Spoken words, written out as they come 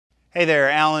Hey there,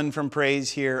 Alan from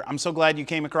Praise here. I'm so glad you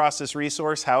came across this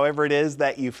resource, however it is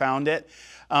that you found it.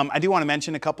 I do want to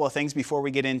mention a couple of things before we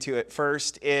get into it.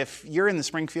 First, if you're in the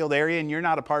Springfield area and you're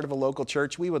not a part of a local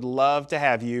church, we would love to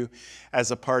have you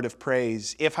as a part of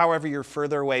Praise. If, however, you're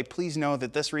further away, please know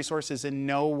that this resource is in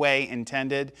no way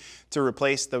intended to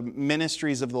replace the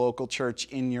ministries of the local church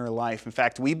in your life. In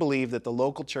fact, we believe that the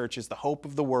local church is the hope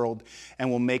of the world and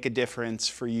will make a difference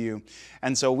for you.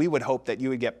 And so we would hope that you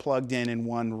would get plugged in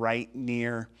one right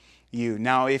near you.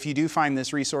 Now, if you do find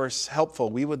this resource helpful,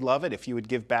 we would love it if you would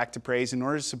give back to Praise in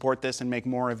order to support this and make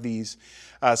more of these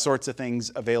sorts of things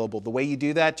available. The way you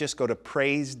do that, just go to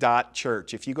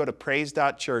praise.church. If you go to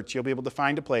praise.church, you'll be able to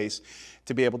find a place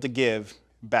to be able to give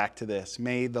back to this.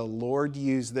 May the Lord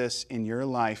use this in your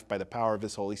life by the power of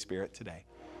His Holy Spirit today.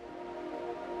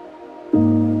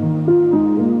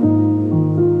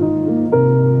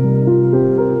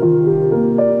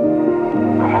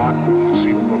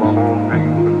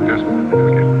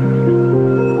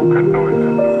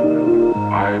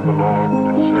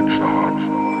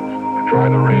 Try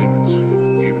the reins,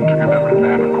 even to give every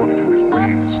man according to his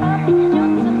ways.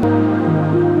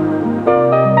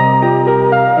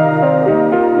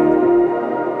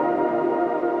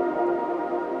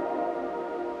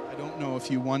 I don't know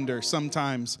if you wonder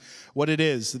sometimes what it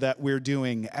is that we're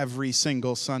doing every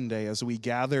single Sunday as we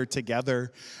gather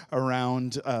together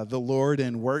around the Lord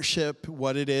in worship,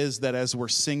 what it is that as we're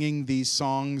singing these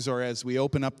songs or as we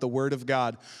open up the Word of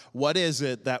God, what is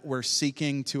it that we're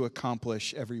seeking to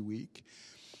accomplish every week?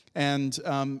 And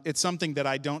it's something that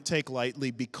I don't take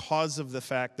lightly because of the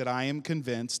fact that I am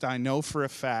convinced, I know for a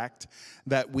fact,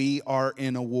 that we are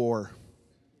in a war.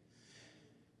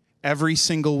 Every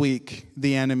single week,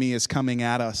 the enemy is coming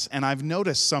at us. And I've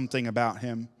noticed something about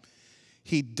him.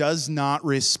 He does not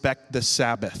respect the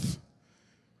Sabbath.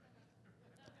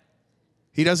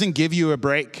 He doesn't give you a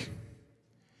break.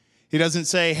 He doesn't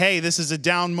say, hey, this is a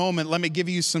down moment, let me give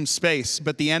you some space.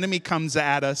 But the enemy comes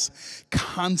at us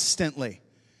constantly.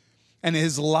 And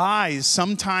his lies,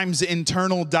 sometimes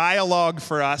internal dialogue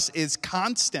for us, is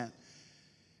constant.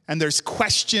 And there's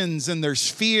questions and there's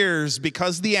fears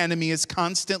because the enemy is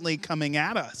constantly coming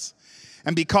at us.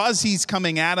 And because he's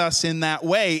coming at us in that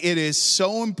way, it is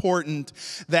so important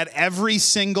that every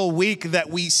single week that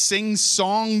we sing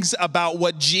songs about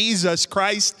what Jesus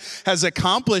Christ has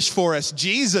accomplished for us.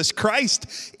 Jesus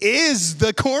Christ is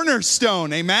the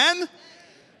cornerstone. Amen?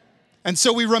 And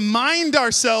so we remind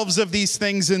ourselves of these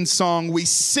things in song. We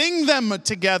sing them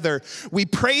together. We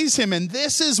praise Him. And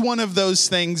this is one of those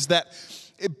things that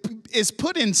is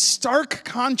put in stark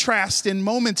contrast in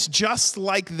moments just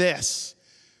like this.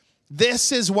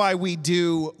 This is why we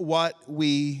do what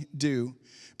we do.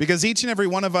 Because each and every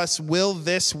one of us will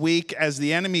this week, as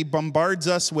the enemy bombards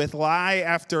us with lie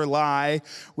after lie,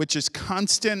 which is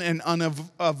constant and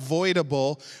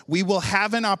unavoidable, we will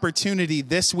have an opportunity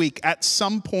this week at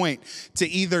some point to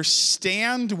either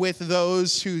stand with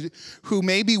those who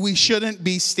maybe we shouldn't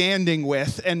be standing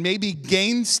with, and maybe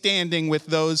gain standing with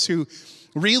those who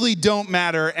really don't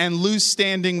matter and lose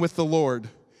standing with the Lord.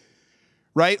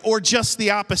 Right? Or just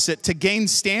the opposite, to gain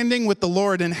standing with the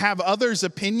Lord and have others'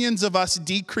 opinions of us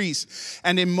decrease.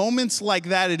 And in moments like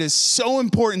that, it is so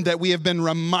important that we have been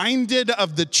reminded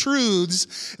of the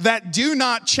truths that do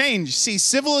not change. See,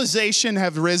 civilization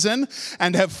have risen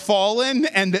and have fallen,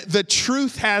 and the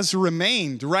truth has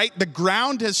remained, right? The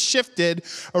ground has shifted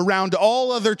around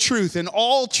all other truth, and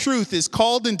all truth is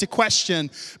called into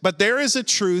question. But there is a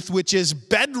truth which is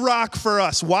bedrock for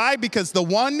us. Why? Because the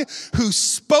one who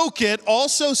spoke it also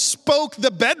spoke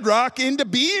the bedrock into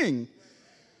being.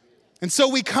 And so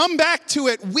we come back to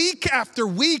it week after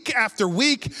week after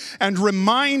week and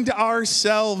remind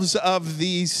ourselves of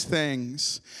these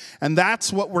things. And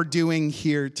that's what we're doing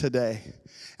here today.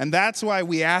 And that's why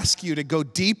we ask you to go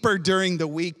deeper during the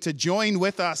week, to join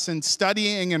with us in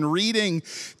studying and reading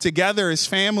together as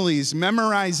families,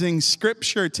 memorizing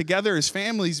Scripture together as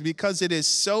families, because it is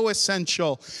so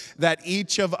essential that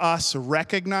each of us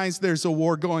recognize there's a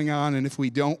war going on, and if we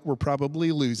don't, we're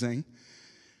probably losing.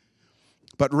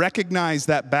 But recognize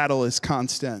that battle is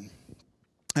constant,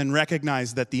 and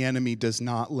recognize that the enemy does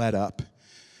not let up,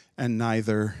 and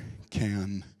neither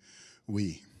can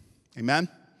we. Amen?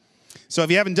 So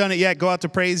if you haven't done it yet, go out to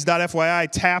praise.fyi,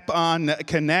 tap on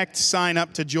connect, sign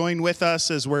up to join with us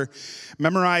as we're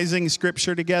memorizing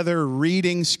Scripture together,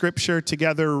 reading Scripture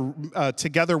together,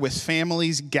 together with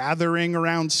families, gathering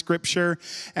around Scripture,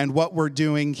 and what we're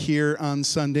doing here on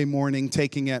Sunday morning,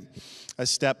 taking it a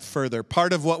step further.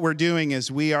 Part of what we're doing is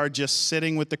we are just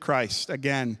sitting with the Christ,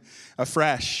 again,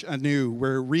 afresh, anew.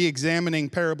 We're re-examining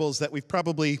parables that we've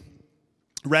probably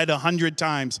read 100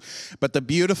 times. But the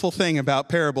beautiful thing about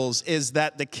parables is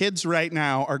that the kids right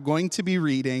now are going to be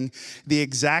reading the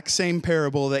exact same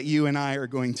parable that you and I are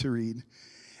going to read.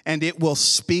 And it will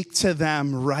speak to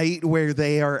them right where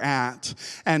they are at.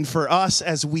 And for us,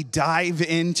 as we dive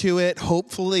into it,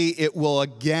 hopefully it will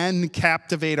again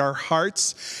captivate our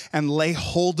hearts and lay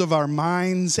hold of our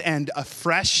minds and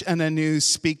afresh and anew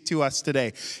speak to us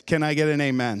today. Can I get an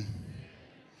amen?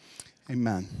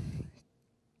 Amen.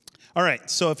 All right,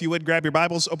 so if you would grab your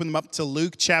Bibles, open them up to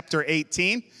Luke chapter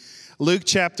 18. Luke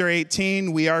chapter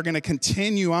 18, we are going to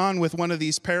continue on with one of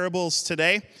these parables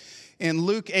today. In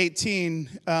Luke 18,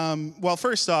 well,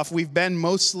 first off, we've been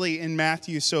mostly in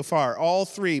Matthew so far. All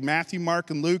three, Matthew,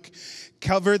 Mark, and Luke,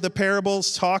 cover the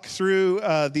parables, talk through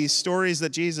these stories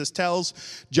that Jesus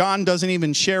tells. John doesn't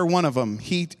even share one of them.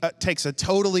 He takes a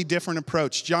totally different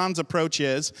approach. John's approach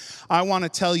is, I want to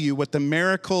tell you what the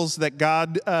miracles that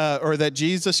God or that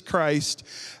Jesus Christ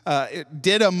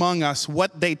did among us,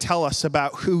 what they tell us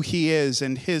about who he is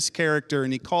and his character.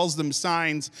 And he calls them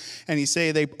signs, and he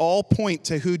say they all point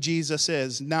to who Jesus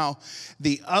is. Now,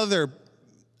 the other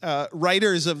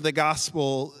writers of the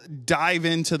gospel dive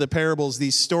into the parables,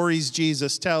 these stories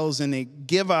Jesus tells, and they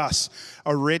give us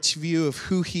a rich view of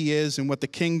who he is and what the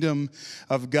kingdom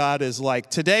of God is like.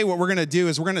 Today, what we're going to do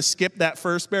is we're going to skip that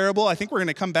first parable. I think we're going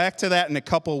to come back to that in a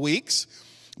couple weeks,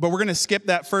 but we're going to skip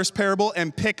that first parable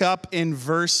and pick up in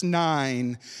verse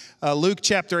 9. Luke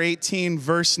chapter 18,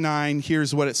 verse 9,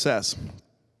 here's what it says.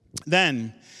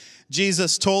 Then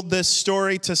Jesus told this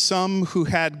story to some who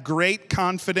had great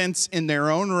confidence in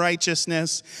their own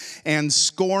righteousness and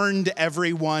scorned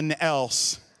everyone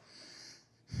else.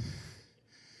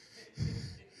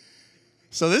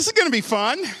 So this is going to be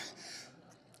fun.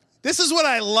 This is what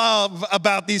I love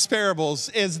about these parables,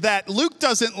 is that Luke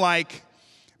doesn't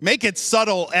make it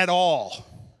subtle at all.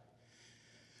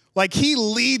 Like, he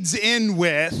leads in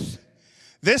with,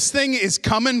 this thing is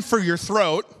coming for your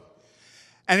throat,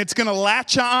 and it's going to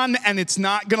latch on, and it's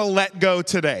not going to let go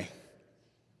today.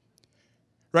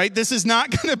 Right? This is not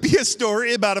going to be a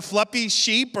story about a fluffy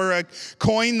sheep or a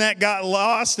coin that got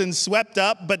lost and swept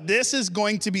up, but this is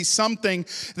going to be something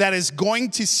that is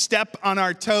going to step on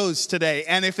our toes today.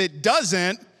 And if it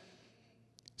doesn't,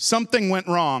 something went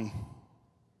wrong.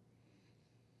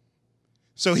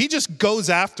 So he just goes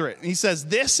after it. And he says,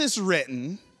 this is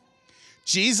written,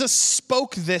 Jesus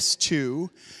spoke this to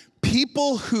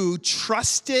people who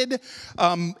trusted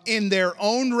in their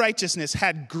own righteousness,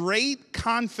 had great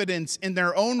confidence in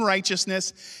their own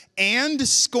righteousness, and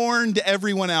scorned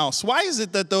everyone else. Why is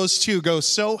it that those two go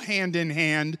so hand in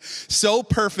hand, so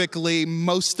perfectly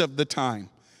most of the time?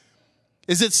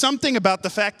 Is it something about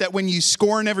the fact that when you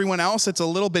scorn everyone else, it's a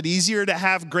little bit easier to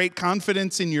have great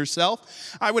confidence in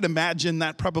yourself? I would imagine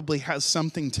that probably has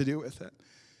something to do with it.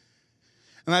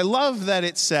 And I love that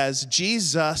it says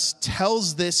Jesus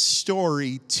tells this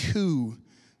story to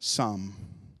some.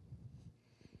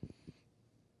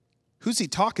 Who's he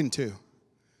talking to?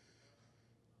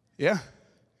 Yeah.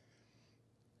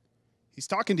 He's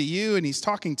talking to you and he's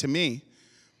talking to me.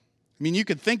 I mean, you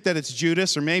could think that it's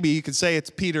Judas, or maybe you could say it's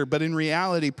Peter, but in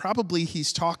reality, probably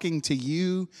he's talking to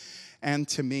you and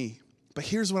to me. But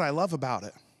here's what I love about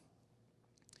it.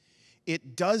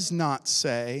 It does not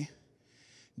say,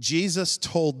 Jesus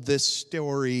told this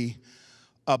story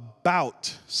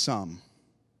about some.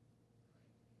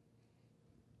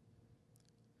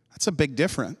 That's a big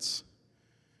difference.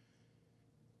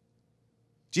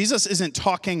 Jesus isn't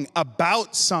talking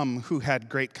about some who had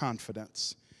great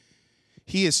confidence.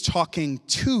 He is talking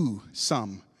to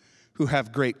some who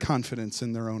have great confidence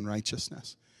in their own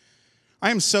righteousness.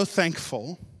 I am so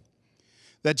thankful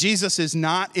that Jesus is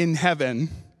not in heaven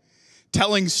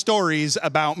telling stories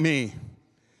about me.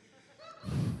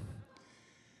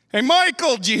 Hey,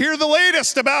 Michael, did you hear the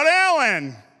latest about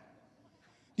Alan?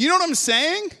 You know what I'm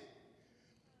saying?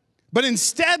 But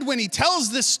instead, when he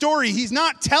tells this story, he's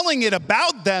not telling it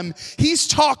about them. He's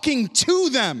talking to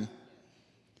them.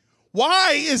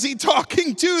 Why is he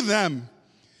talking to them?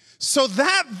 So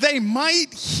that they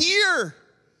might hear,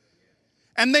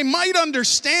 and they might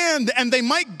understand, and they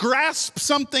might grasp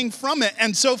something from it.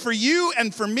 And so for you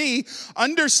and for me,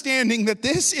 understanding that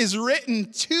this is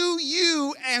written to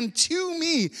you and to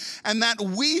me, and that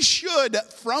we should,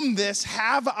 from this,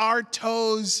 have our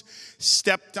toes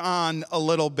stepped on a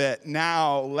little bit.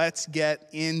 Now, let's get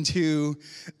into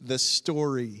the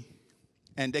story.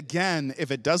 And again, if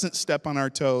it doesn't step on our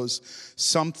toes,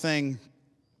 something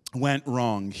went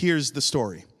wrong. Here's the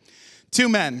story. Two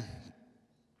men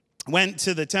went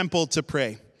to the temple to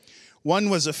pray. One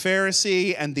was a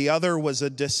Pharisee and the other was a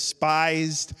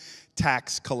despised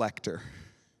tax collector.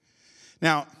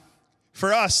 Now,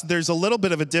 For us, there's a little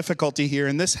bit of a difficulty here,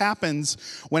 and this happens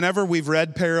whenever we've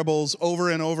read parables over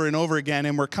and over and over again,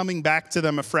 and we're coming back to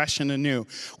them afresh and anew.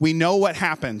 We know what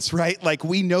happens, right? Like,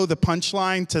 we know the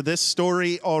punchline to this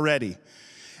story already.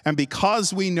 And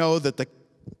because we know that the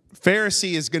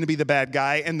Pharisee is going to be the bad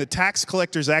guy and the tax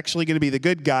collector is actually going to be the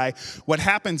good guy, what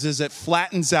happens is it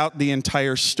flattens out the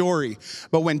entire story.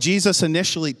 But when Jesus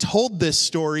initially told this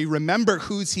story, remember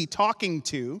who's he talking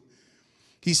to?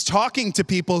 He's talking to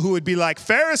people who would be like,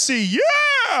 Pharisee,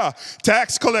 yeah!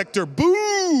 Tax collector,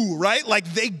 boo! Right? Like,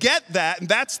 they get that, and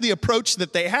that's the approach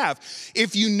that they have.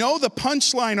 If you know the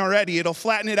punchline already, it'll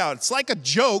flatten it out. It's like a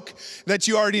joke that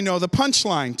you already know the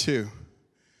punchline to.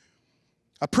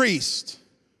 A priest,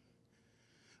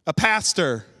 a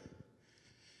pastor,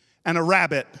 and a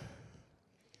rabbit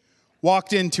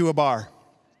walked into a bar.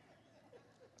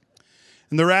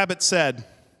 And the rabbit said,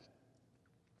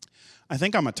 I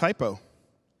think I'm a typo.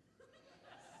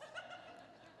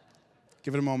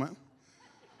 Give it a moment.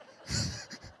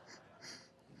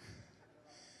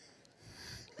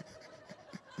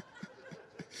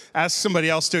 Ask somebody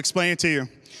else to explain it to you.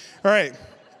 All right.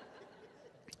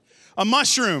 A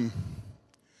mushroom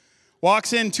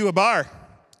walks into a bar,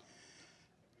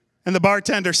 and the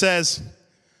bartender says,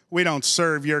 we don't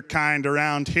serve your kind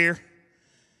around here.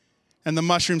 And the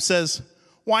mushroom says,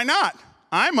 why not?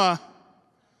 I'm a...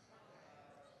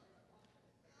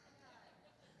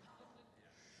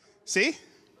 See?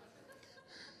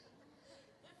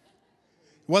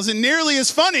 Wasn't nearly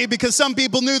as funny because some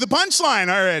people knew the punchline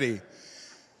already.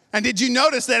 And did you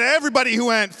notice that everybody who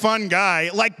went, fun guy,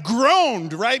 like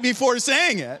groaned right before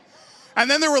saying it? And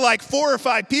then there were like 4 or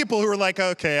 5 people who were like,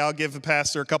 okay, I'll give the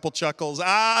pastor a couple chuckles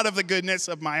out of the goodness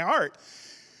of my heart.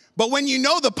 But when you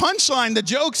know the punchline, the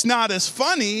joke's not as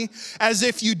funny as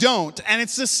if you don't. And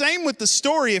it's the same with the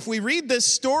story. If we read this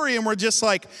story and we're just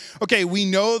like, okay, we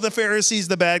know the Pharisee's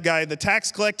the bad guy, the tax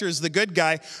collector is the good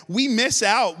guy, we miss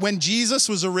out. When Jesus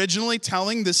was originally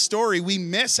telling this story, we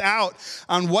miss out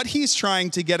on what he's trying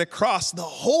to get across. The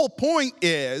whole point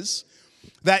is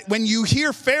that when you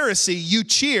hear Pharisee, you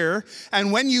cheer,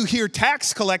 and when you hear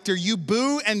tax collector, you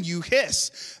boo and you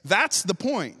hiss. That's the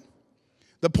point.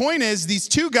 The point is, these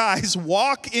 2 guys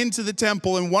walk into the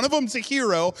temple, and one of them's a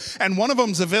hero, and one of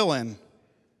them's a villain.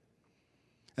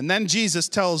 And then Jesus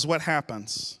tells what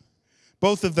happens.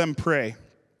 Both of them pray.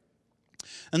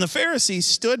 And the Pharisee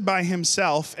stood by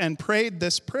himself and prayed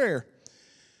this prayer.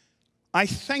 I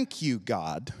thank you,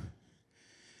 God,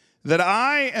 that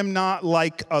I am not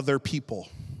like other people,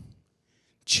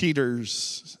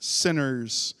 cheaters,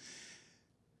 sinners,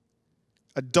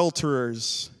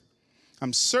 adulterers.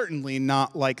 I'm certainly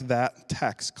not like that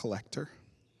tax collector.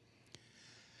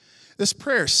 This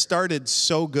prayer started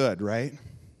so good, right?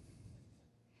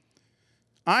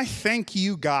 I thank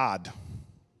you, God.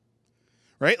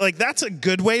 Right? Like, that's a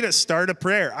good way to start a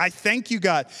prayer. I thank you,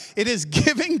 God. It is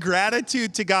giving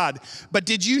gratitude to God. But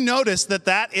did you notice that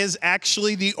that is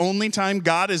actually the only time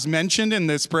God is mentioned in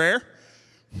this prayer?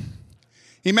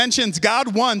 He mentions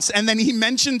God once, and then he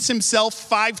mentions himself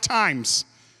 5 times.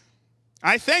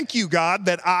 I thank you, God,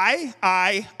 that I.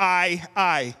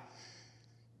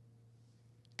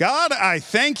 God, I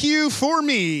thank you for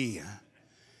me.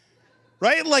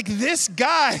 Right? Like, this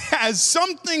guy has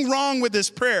something wrong with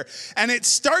this prayer. And it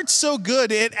starts so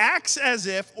good, it acts as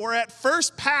if, or at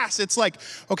first pass, it's like,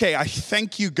 okay, I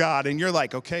thank you, God. And you're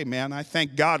like, okay, man, I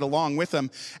thank God along with him.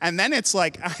 And then it's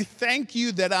like, I thank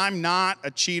you that I'm not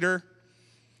a cheater,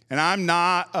 and I'm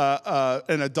not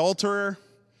an adulterer,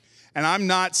 and I'm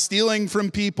not stealing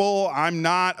from people. I'm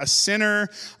not a sinner.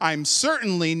 I'm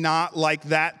certainly not like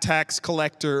that tax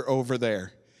collector over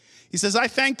there. He says, I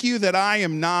thank you that I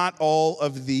am not all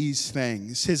of these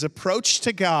things. His approach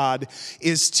to God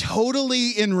is totally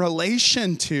in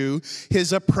relation to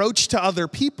his approach to other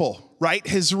people, right?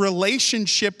 His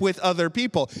relationship with other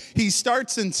people. He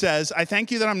starts and says, I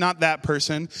thank you that I'm not that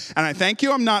person, and I thank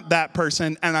you I'm not that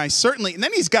person, and I certainly, and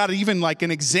then he's got even like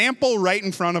an example right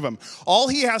in front of him. All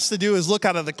he has to do is look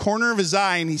out of the corner of his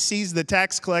eye, and he sees the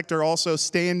tax collector also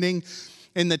standing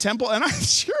in the temple, and I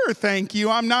sure thank you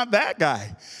I'm not that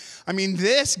guy. I mean,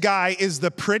 this guy is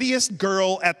the prettiest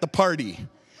girl at the party,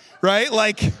 right?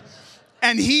 Like,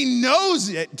 and he knows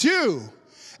it too.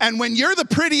 And when you're the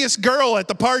prettiest girl at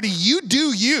the party, you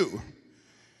do you.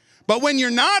 But when you're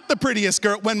not the prettiest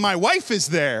girl, when my wife is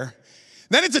there,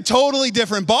 then it's a totally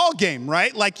different ball game,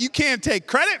 right? Like, you can't take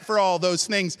credit for all those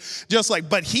things, just like,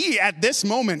 but he, at this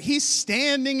moment, he's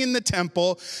standing in the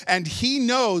temple, and he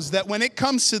knows that when it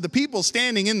comes to the people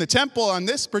standing in the temple on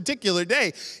this particular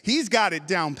day, he's got it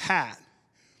down pat.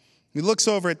 He looks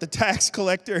over at the tax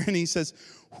collector, and he says,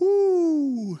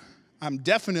 whoo, I'm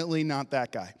definitely not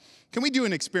that guy. Can we do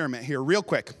an experiment here real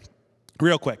quick?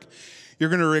 Real quick. You're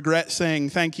going to regret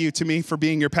saying thank you to me for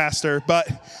being your pastor, but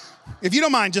if you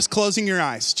don't mind just closing your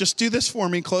eyes, just do this for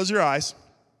me. Close your eyes.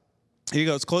 Here you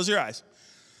go. Close your eyes.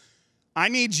 I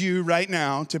need you right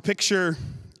now to picture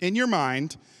in your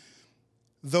mind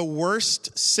the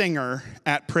worst singer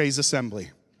at Praise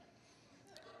Assembly.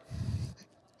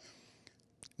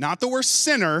 Not the worst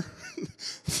sinner,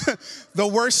 the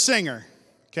worst singer.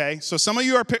 Okay, so some of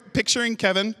you are picturing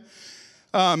Kevin,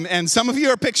 and some of you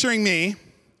are picturing me,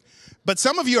 but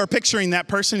some of you are picturing that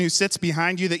person who sits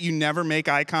behind you that you never make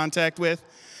eye contact with.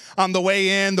 On the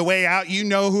way in, the way out, you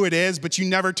know who it is, but you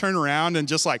never turn around and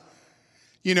just like,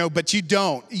 but you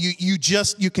don't.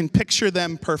 You can picture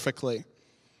them perfectly.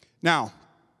 Now,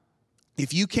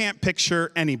 if you can't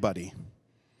picture anybody,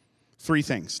 3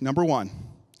 things. Number 1,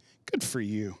 good for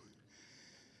you.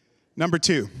 Number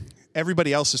 2,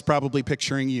 everybody else is probably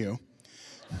picturing you.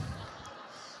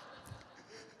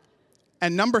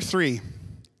 And number 3,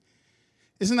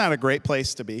 isn't that a great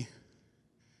place to be?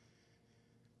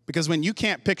 Because when you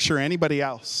can't picture anybody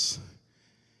else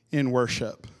in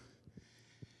worship,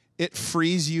 it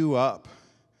frees you up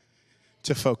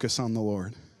to focus on the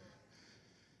Lord.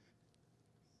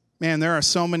 Man, there are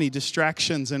so many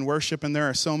distractions in worship, and there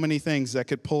are so many things that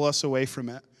could pull us away from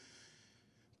it.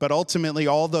 But ultimately,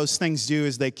 all those things do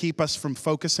is they keep us from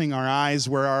focusing our eyes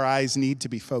where our eyes need to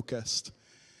be focused.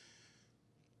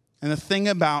 And the thing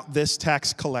about this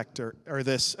tax collector, or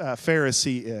this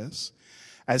Pharisee is,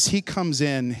 as he comes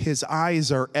in, his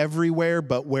eyes are everywhere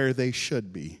but where they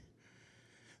should be.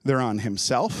 They're on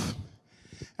himself,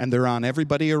 and they're on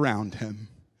everybody around him.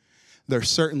 They're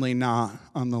certainly not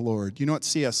on the Lord. You know what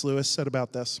C.S. Lewis said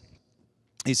about this?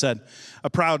 He said, a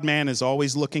proud man is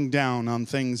always looking down on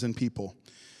things and people.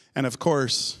 And of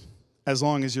course, as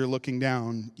long as you're looking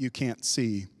down, you can't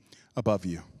see above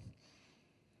you.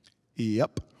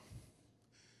 Yep.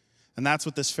 And that's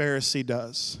what this Pharisee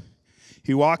does.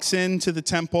 He walks into the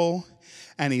temple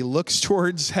and he looks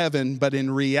towards heaven, but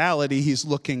in reality, he's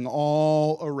looking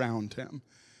all around him.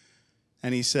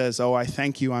 And he says, oh, I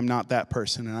thank you I'm not that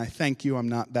person, and I thank you I'm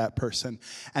not that person.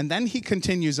 And then he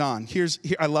continues on.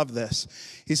 I love this.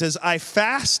 He says, I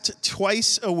fast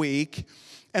twice a week,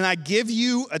 and I give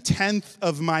you 1/10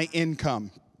 of my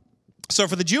income. So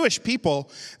for the Jewish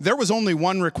people, there was only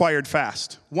one required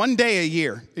fast, 1 day a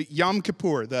year, Yom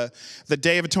Kippur, the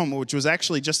Day of Atonement, which was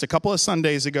actually just a couple of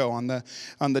Sundays ago. On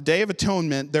the Day of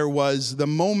Atonement, there was the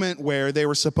moment where they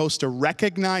were supposed to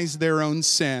recognize their own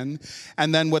sin,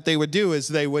 and then what they would do is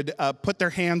they would put their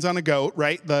hands on a goat,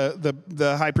 right?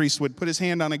 The high priest would put his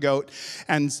hand on a goat,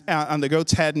 and on the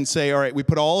goat's head, and say, all right, we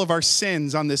put all of our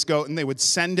sins on this goat, and they would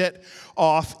send it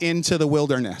off into the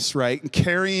wilderness, right? And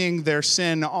carrying their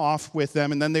sin off with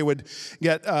them, and then they would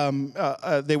get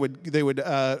they would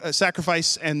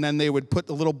sacrifice, and then they would put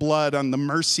a little blood on the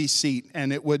mercy seat,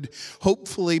 and it would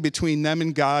hopefully between them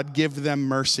and God give them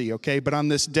mercy. Okay, but on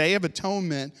this Day of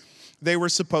Atonement, they were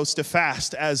supposed to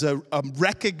fast as a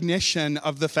recognition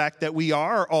of the fact that we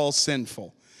are all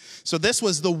sinful. So this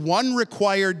was the one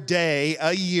required day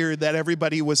a year that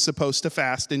everybody was supposed to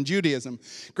fast in Judaism.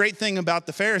 Great thing about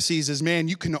the Pharisees is, man,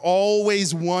 you can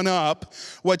always one-up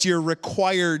what you're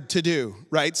required to do,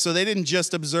 right? So they didn't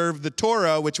just observe the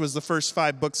Torah, which was the first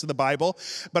 5 books of the Bible,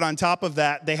 but on top of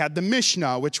that, they had the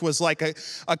Mishnah, which was like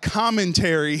a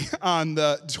commentary on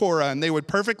the Torah, and they would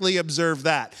perfectly observe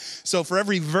that. So for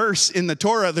every verse in the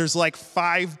Torah, there's like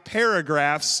 5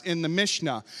 paragraphs in the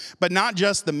Mishnah. But not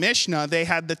just the Mishnah, they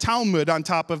had the Talmud on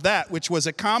top of that, which was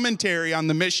a commentary on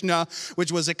the Mishnah,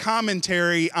 which was a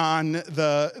commentary on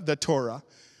the Torah.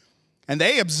 And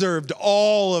they observed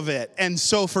all of it. And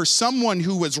so for someone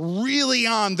who was really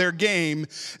on their game,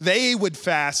 they would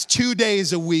fast 2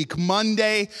 days a week,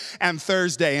 Monday and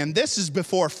Thursday. And this is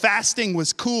before fasting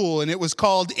was cool, and it was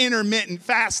called intermittent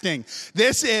fasting.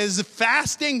 This is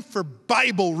fasting for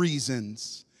Bible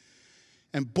reasons.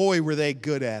 And boy, were they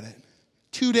good at it.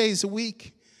 2 days a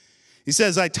week. He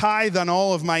says, I tithe on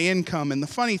all of my income. And the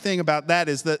funny thing about that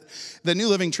is that the New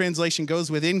Living Translation goes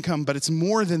with income, but it's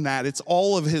more than that. It's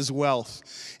all of his wealth.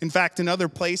 In fact, in other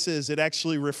places, it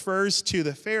actually refers to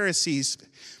the Pharisees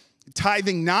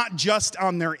tithing not just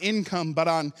on their income, but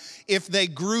on if they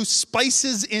grew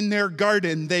spices in their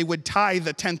garden, they would tithe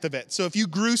 1/10 of it. So if you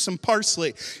grew some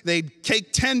parsley, they'd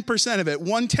take 10% of it,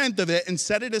 1/10 of it, and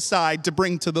set it aside to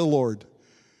bring to the Lord.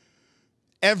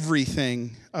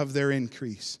 Everything of their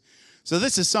increase. So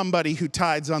this is somebody who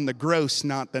tithes on the gross,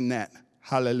 not the net.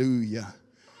 Hallelujah.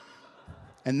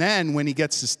 And then when he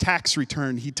gets his tax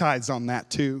return, he tithes on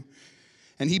that too.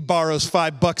 And he borrows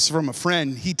 $5 from a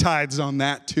friend, he tithes on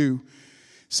that too.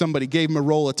 Somebody gave him a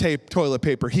roll of toilet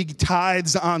paper. He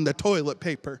tides on the toilet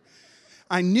paper.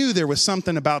 I knew there was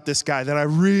something about this guy that I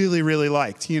really, really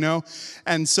liked, you know?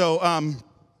 And so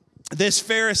this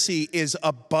Pharisee is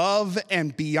above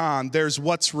and beyond. There's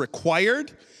what's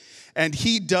required, and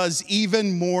he does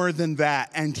even more than that,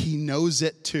 and he knows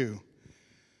it too.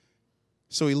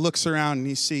 So he looks around and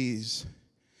he sees,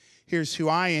 here's who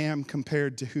I am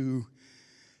compared to who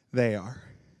they are.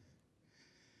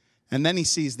 And then he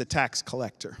sees the tax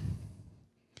collector.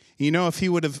 You know, if he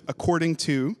would have, according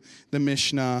to the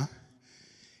Mishnah,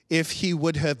 if he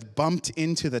would have bumped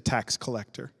into the tax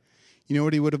collector, you know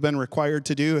what he would have been required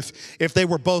to do? If they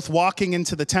were both walking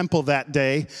into the temple that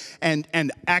day and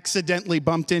accidentally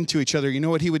bumped into each other, you know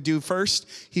what he would do first?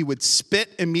 He would spit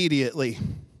immediately,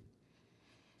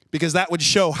 because that would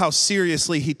show how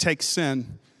seriously he takes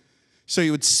sin. So he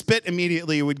would spit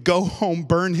immediately, he would go home,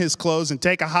 burn his clothes, and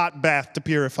take a hot bath to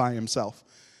purify himself.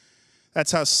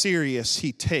 That's how serious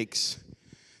he takes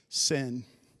sin.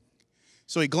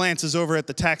 So he glances over at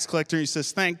the tax collector and he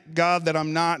says, thank God that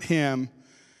I'm not him.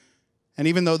 And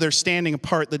even though they're standing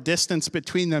apart, the distance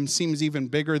between them seems even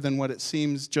bigger than what it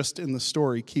seems just in the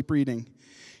story. Keep reading.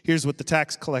 Here's what the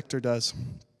tax collector does.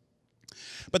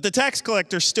 But the tax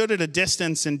collector stood at a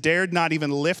distance and dared not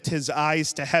even lift his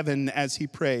eyes to heaven as he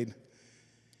prayed.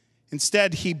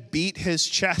 Instead, he beat his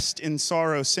chest in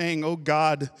sorrow, saying, "Oh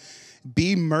God,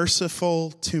 be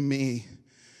merciful to me,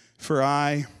 for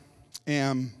I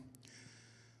am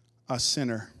a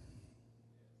sinner."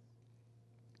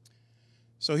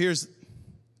 So here's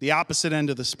the opposite end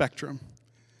of the spectrum.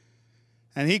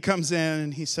 And he comes in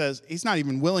and he says, he's not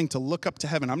even willing to look up to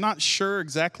heaven. I'm not sure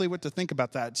exactly what to think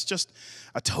about that. It's just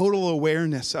a total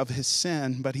awareness of his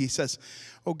sin. But he says,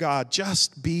 oh God,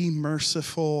 just be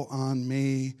merciful on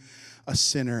me, a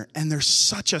sinner. And there's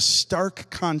such a stark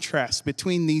contrast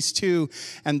between these two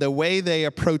and the way they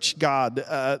approach God.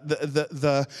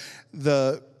 The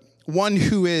one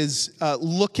who is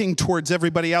looking towards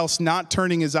everybody else, not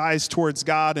turning his eyes towards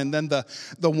God, and then the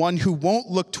one who won't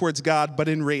look towards God, but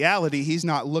in reality, he's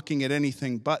not looking at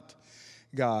anything but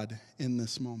God in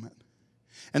this moment.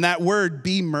 And that word,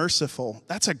 be merciful,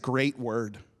 that's a great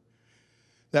word.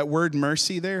 That word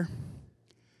mercy there,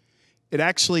 it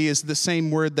actually is the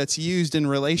same word that's used in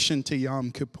relation to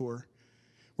Yom Kippur.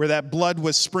 Where that blood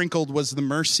was sprinkled was the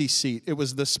mercy seat. It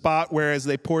was the spot where as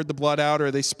they poured the blood out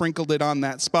or they sprinkled it on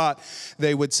that spot,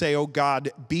 they would say, oh God,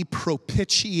 be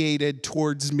propitiated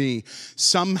towards me.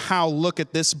 Somehow look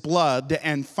at this blood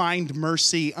and find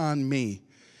mercy on me.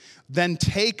 Then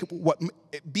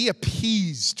be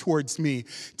appeased towards me.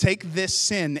 Take this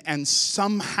sin and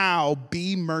somehow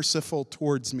be merciful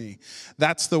towards me.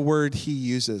 That's the word he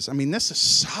uses. I mean, this is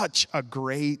such a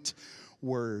great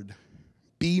word.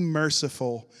 Be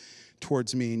merciful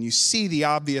towards me. And you see the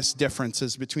obvious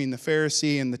differences between the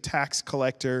Pharisee and the tax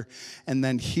collector. And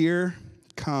then here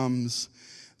comes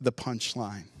the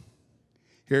punchline.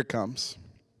 Here it comes.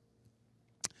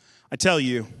 I tell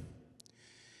you,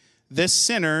 this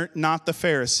sinner, not the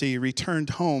Pharisee,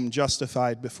 returned home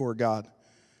justified before God.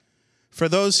 For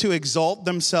those who exalt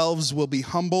themselves will be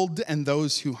humbled, and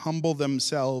those who humble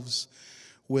themselves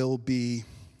will be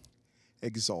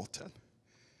exalted.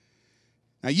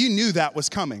 Now, you knew that was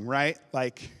coming, right?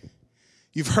 Like,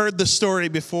 you've heard the story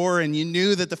before, and you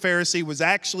knew that the Pharisee was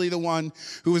actually the one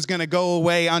who was going to go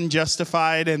away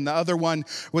unjustified, and the other one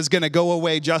was going to go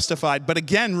away justified. But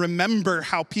again, remember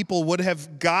how people would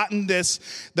have gotten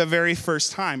this the very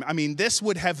first time. I mean, this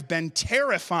would have been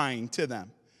terrifying to them.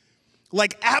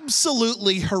 Like,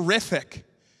 absolutely horrific.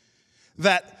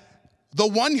 That the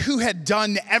one who had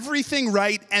done everything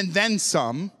right and then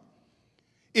some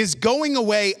is going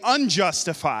away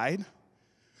unjustified,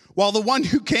 while the one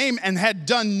who came and had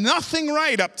done nothing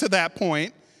right up to that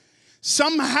point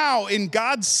somehow in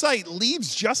God's sight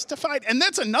leaves justified. And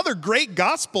that's another great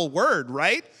gospel word,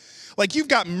 right? Like, you've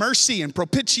got mercy and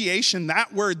propitiation,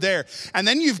 that word there. And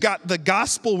then you've got the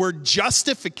gospel word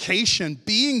justification,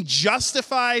 being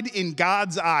justified in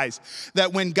God's eyes.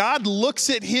 That when God looks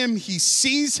at him, he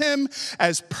sees him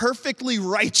as perfectly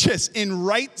righteous, in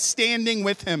right standing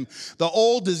with him. The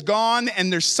old is gone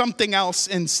and there's something else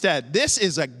instead. This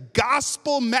is a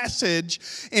gospel message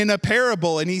in a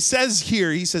parable. And he says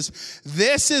here, he says,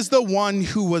 this is the one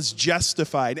who was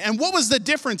justified. And what was the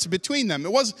difference between them?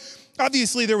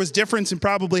 Obviously, there was difference in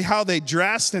probably how they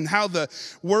dressed and how the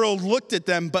world looked at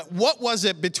them, but what was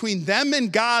it between them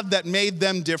and God that made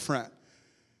them different?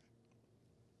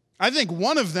 I think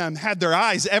one of them had their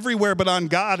eyes everywhere but on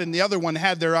God, and the other one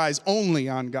had their eyes only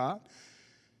on God.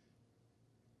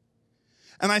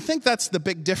 And I think that's the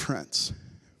big difference.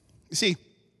 You see,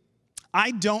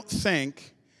 I don't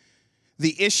think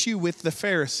the issue with the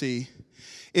Pharisee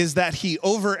is that he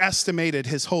overestimated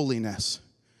his holiness.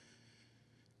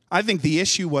 I think the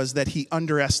issue was that he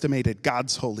underestimated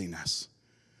God's holiness.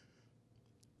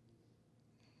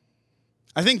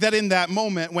 I think that in that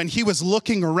moment, when he was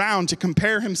looking around to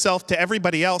compare himself to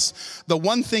everybody else, the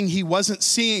one thing he wasn't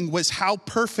seeing was how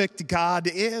perfect God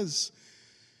is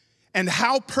and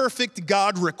how perfect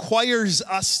God requires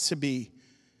us to be.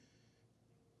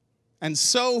 And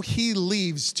so he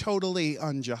leaves totally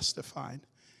unjustified.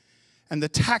 And the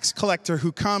tax collector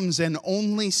who comes and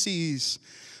only sees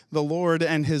the Lord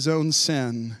and his own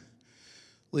sin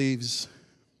leaves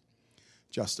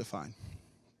justified.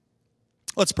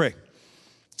 Let's pray.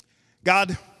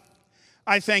 God,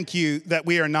 I thank you that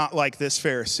we are not like this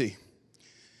Pharisee,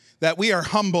 that we are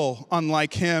humble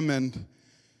unlike him, and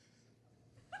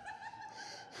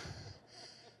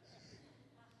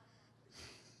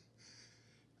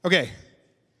okay,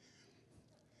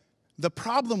 the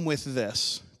problem with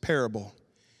this parable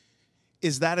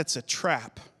is that it's a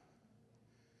trap.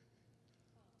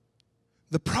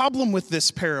 The problem with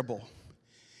this parable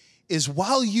is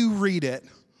while you read it,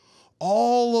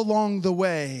 all along the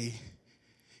way,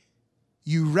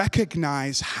 you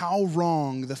recognize how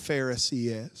wrong the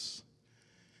Pharisee is.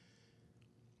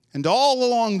 And all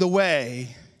along the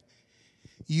way,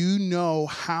 you know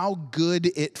how good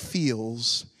it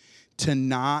feels to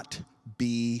not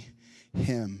be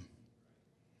him.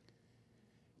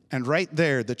 And right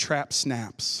there, the trap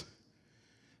snaps,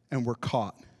 and we're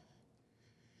caught.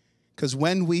 Because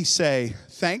when we say,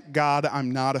 thank God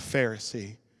I'm not a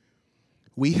Pharisee,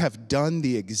 we have done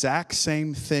the exact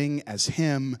same thing as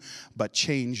him, but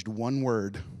changed one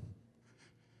word.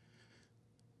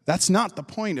 That's not the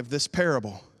point of this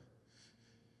parable.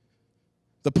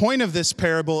 The point of this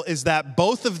parable is that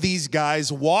both of these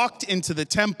guys walked into the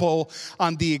temple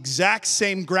on the exact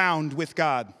same ground with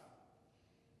God.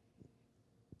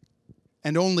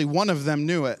 And only one of them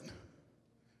knew it.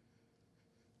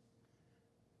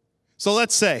 So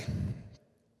let's say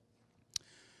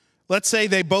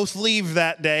they both leave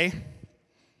that day.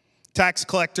 Tax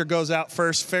collector goes out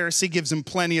first. Pharisee gives him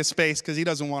plenty of space because he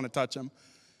doesn't want to touch him.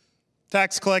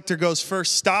 Tax collector goes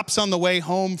first, stops on the way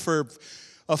home for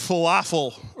a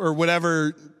falafel or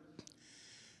whatever,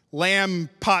 lamb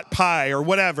pot pie or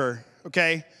whatever,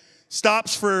 okay?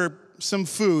 Stops for some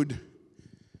food.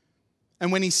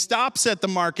 And when he stops at the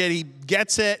market, he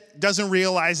gets it, doesn't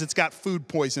realize it's got food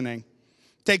poisoning.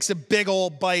 Takes a big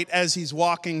old bite as he's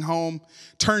walking home,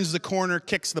 turns the corner,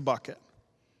 kicks the bucket.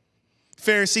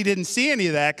 Pharisee didn't see any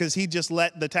of that because he just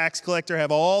let the tax collector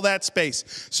have all that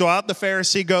space. So out the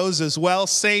Pharisee goes as well,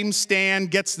 same stand,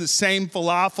 gets the same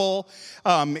falafel,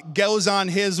 goes on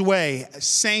his way.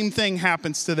 Same thing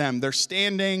happens to them. They're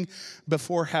standing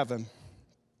before heaven.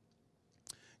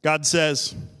 God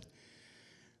says,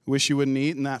 wish you wouldn't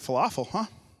eat in that falafel, huh?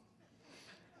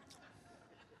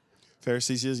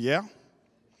 Pharisee says, yeah.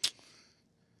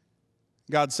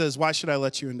 God says, why should I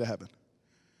let you into heaven?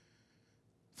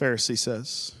 Pharisee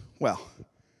says, well,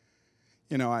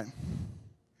 you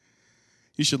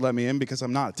should let me in because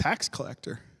I'm not a tax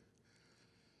collector.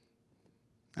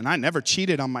 And I never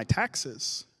cheated on my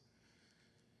taxes.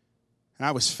 And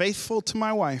I was faithful to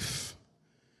my wife.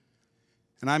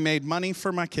 And I made money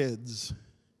for my kids.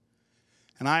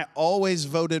 And I always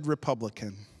voted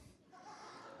Republican.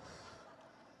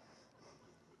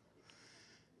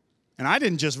 And I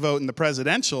didn't just vote in the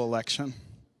presidential election.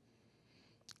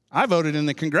 I voted in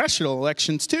the congressional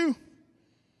elections too.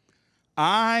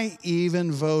 I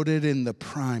even voted in the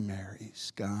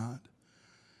primaries, God.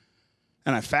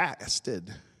 And I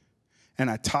fasted. And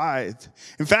I tithed.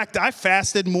 In fact, I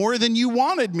fasted more than you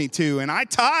wanted me to. And I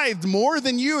tithed more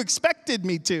than you expected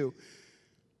me to.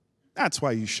 That's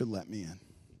why you should let me in.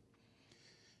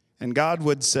 And God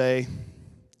would say,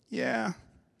 yeah,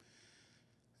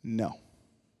 no.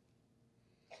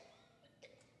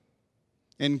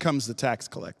 In comes the tax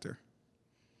collector.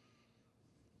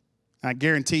 I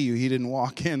guarantee you he didn't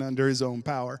walk in under his own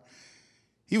power.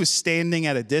 He was standing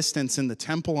at a distance in the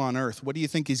temple on earth. What do you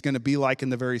think he's going to be like in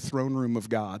the very throne room of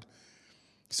God?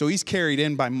 So he's carried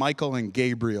in by Michael and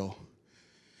Gabriel.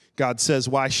 God says,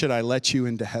 why should I let you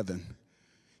into heaven?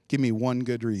 Give me one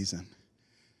good reason.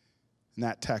 And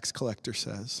that tax collector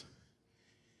says,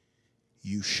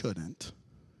 you shouldn't.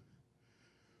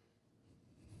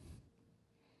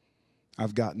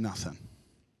 I've got nothing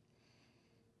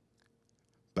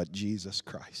but Jesus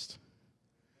Christ.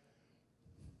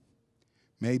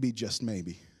 Maybe, just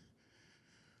maybe,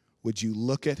 would you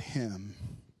look at him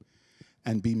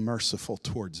and be merciful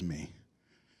towards me?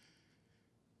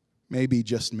 Maybe,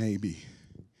 just maybe,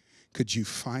 could you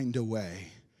find a way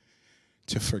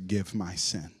to forgive my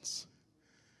sins.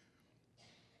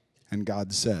 And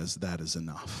God says that is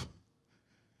enough.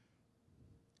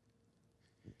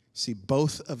 See,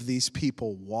 both of these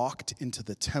people walked into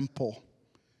the temple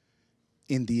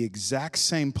in the exact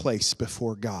same place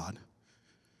before God,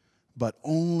 but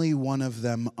only one of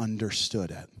them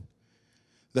understood it.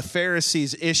 The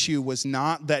Pharisees' issue was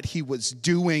not that he was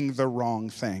doing the wrong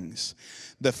things.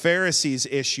 The Pharisees'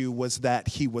 issue was that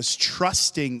he was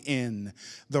trusting in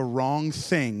the wrong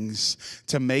things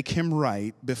to make him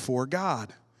right before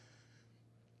God.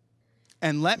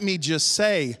 And let me just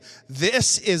say,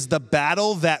 this is the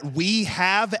battle that we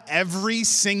have every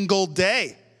single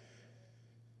day.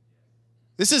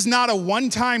 This is not a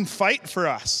one-time fight for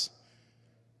us.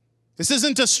 This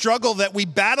isn't a struggle that we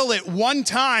battle it one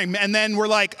time and then we're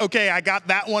like, okay, I got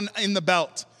that one in the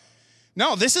belt.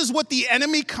 No, this is what the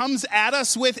enemy comes at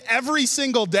us with every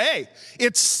single day.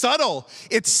 It's subtle.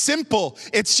 It's simple.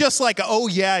 It's just like, oh,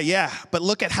 yeah, but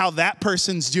look at how that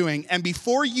person's doing. And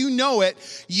before you know it,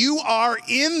 you are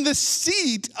in the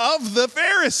seat of the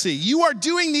Pharisee. You are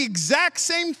doing the exact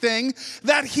same thing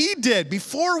that he did.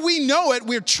 Before we know it,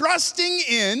 we're trusting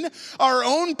in our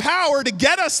own power to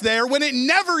get us there when it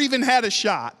never even had a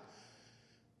shot.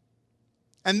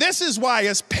 And this is why,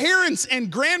 as parents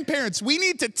and grandparents, we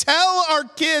need to tell our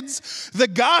kids the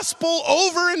gospel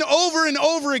over and over and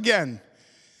over again.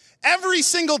 Every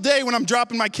single day when I'm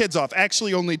dropping my kids off,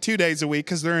 actually only 2 days a week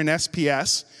because they're in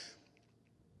SPS.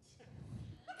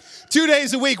 2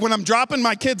 days a week when I'm dropping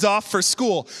my kids off for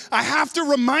school, I have to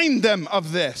remind them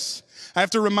of this. I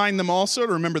have to remind them also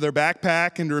to remember their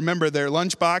backpack and to remember their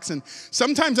lunchbox. And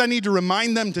sometimes I need to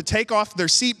remind them to take off their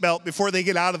seatbelt before they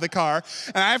get out of the car.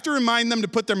 And I have to remind them to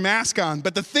put their mask on.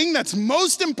 But the thing that's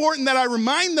most important that I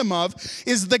remind them of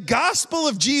is the gospel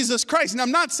of Jesus Christ. And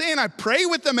I'm not saying I pray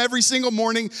with them every single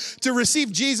morning to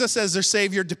receive Jesus as their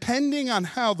Savior. Depending on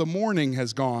how the morning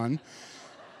has gone,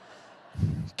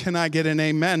 can I get an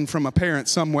amen from a parent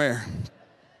somewhere?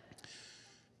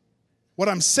 What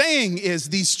I'm saying is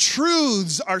these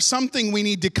truths are something we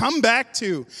need to come back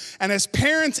to. And as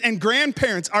parents and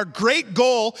grandparents, our great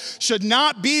goal should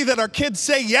not be that our kids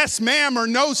say yes, ma'am, or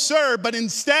no, sir, but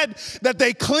instead that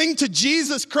they cling to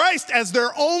Jesus Christ as their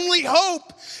only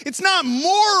hope. It's not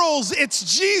morals,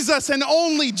 it's Jesus and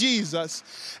only Jesus.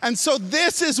 And so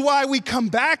this is why we come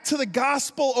back to the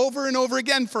gospel over and over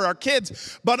again for our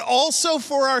kids, but also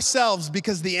for ourselves,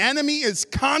 because the enemy is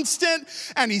constant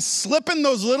and he's slipping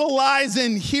those little lies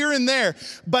in here and there.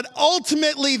 But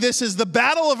ultimately, this is the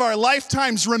battle of our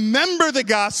lifetimes. Remember the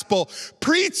gospel.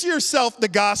 Preach yourself the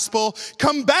gospel.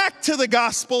 Come back to the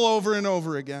gospel over and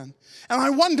over again. And I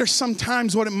wonder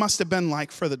sometimes what it must have been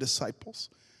like for the disciples.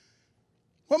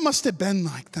 What must have been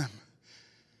like them?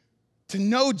 To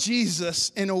know Jesus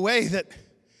in a way that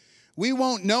we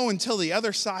won't know until the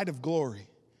other side of glory.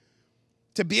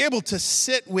 To be able to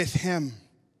sit with him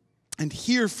and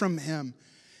hear from him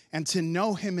and to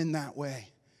know him in that way.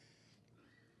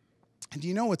 And do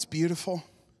you know what's beautiful?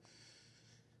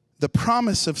 The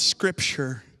promise of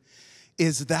Scripture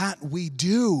is that we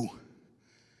do.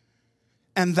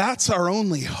 And that's our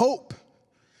only hope.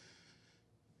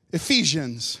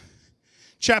 Ephesians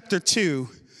chapter 2,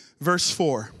 verse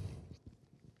 4.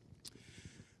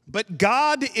 But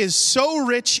God is so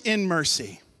rich in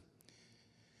mercy,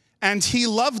 and he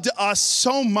loved us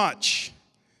so much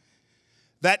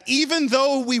that even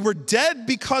though we were dead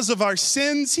because of our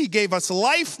sins, he gave us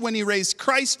life when he raised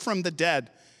Christ from the dead.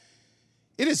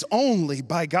 It is only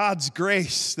by God's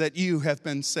grace that you have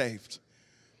been saved.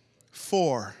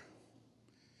 For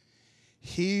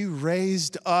he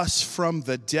raised us from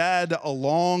the dead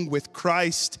along with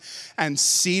Christ and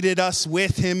seated us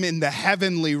with him in the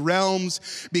heavenly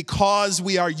realms because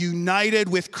we are united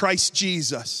with Christ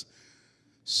Jesus.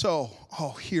 So,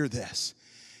 hear this.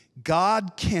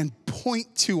 God can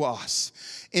point to us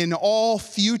in all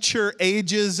future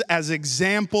ages as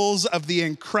examples of the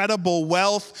incredible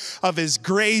wealth of his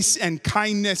grace and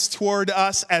kindness toward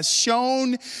us, as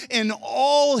shown in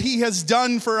all he has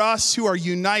done for us who are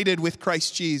united with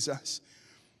Christ Jesus.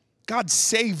 God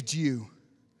saved you.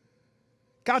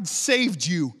 God saved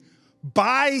you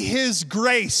by his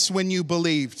grace when you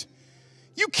believed.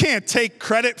 You can't take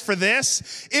credit for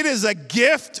this. It is a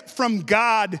gift from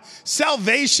God.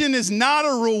 Salvation is not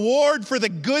a reward for the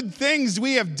good things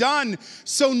we have done,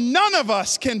 so none of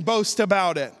us can boast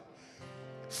about it.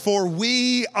 For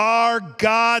we are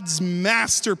God's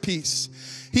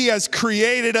masterpiece. He has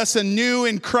created us anew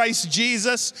in Christ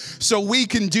Jesus so we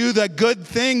can do the good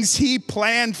things he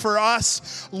planned for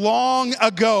us long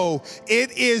ago.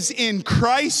 It is in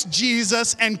Christ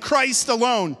Jesus and Christ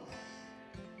alone.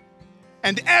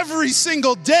 And every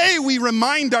single day we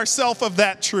remind ourselves of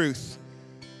that truth.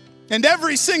 And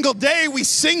every single day we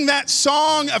sing that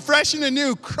song afresh and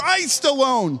anew, Christ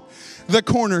alone, the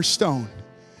cornerstone.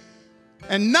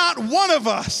 And not one of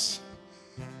us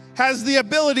has the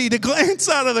ability to glance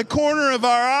out of the corner of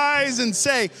our eyes and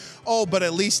say, oh, but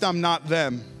at least I'm not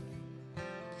them.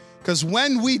 Because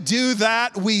when we do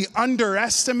that, we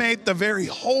underestimate the very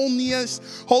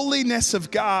holiness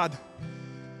of God.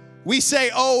 We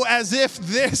say, oh, as if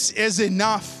this is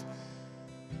enough.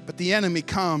 But the enemy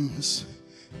comes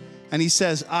and he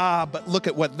says, but look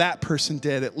at what that person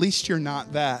did. At least you're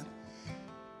not that.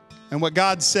 And what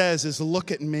God says is,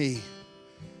 look at me.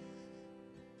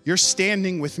 Your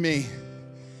standing with me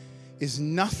is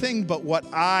nothing but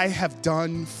what I have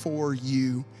done for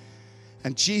you.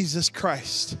 And Jesus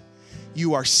Christ,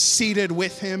 you are seated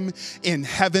with him in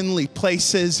heavenly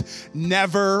places.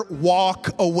 Never walk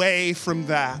away from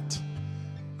that.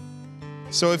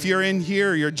 So if you're in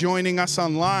here, you're joining us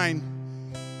online,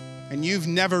 and you've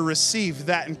never received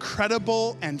that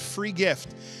incredible and free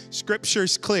gift,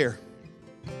 Scripture's clear.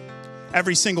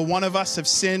 Every single one of us have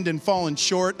sinned and fallen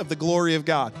short of the glory of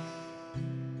God.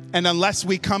 And unless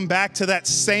we come back to that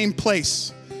same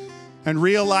place and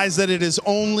realize that it is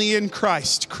only in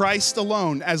Christ, Christ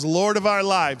alone, as Lord of our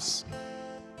lives,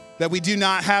 that we do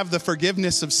not have the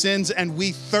forgiveness of sins and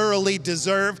we thoroughly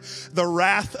deserve the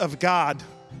wrath of God.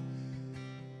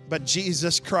 But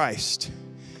Jesus Christ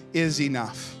is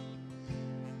enough.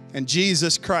 And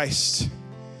Jesus Christ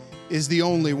is the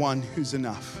only one who's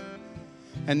enough.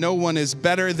 And no one is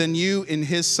better than you in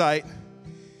his sight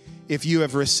if you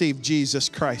have received Jesus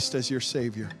Christ as your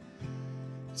Savior.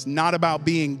 It's not about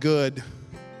being good.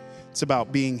 It's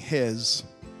about being his.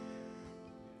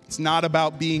 It's not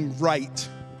about being right.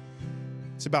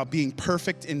 It's about being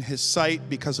perfect in his sight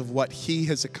because of what he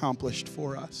has accomplished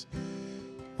for us.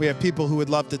 We have people who would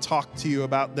love to talk to you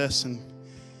about this and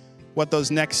what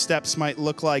those next steps might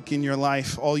look like in your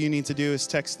life. All you need to do is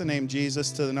text the name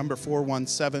Jesus to the number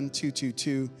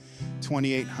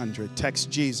 417-222-2800. Text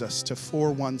Jesus to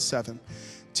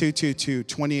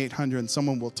 417-222-2800, and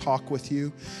someone will talk with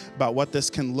you about what this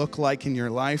can look like in your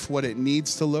life, what it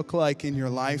needs to look like in your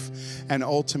life, and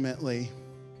ultimately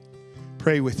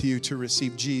pray with you to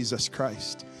receive Jesus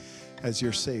Christ as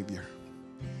your Savior.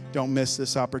 Don't miss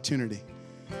this opportunity.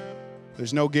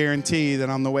 There's no guarantee that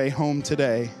on the way home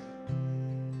today,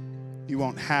 you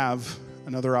won't have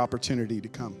another opportunity to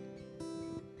come.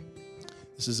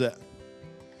 This is it.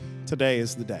 Today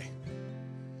is the day.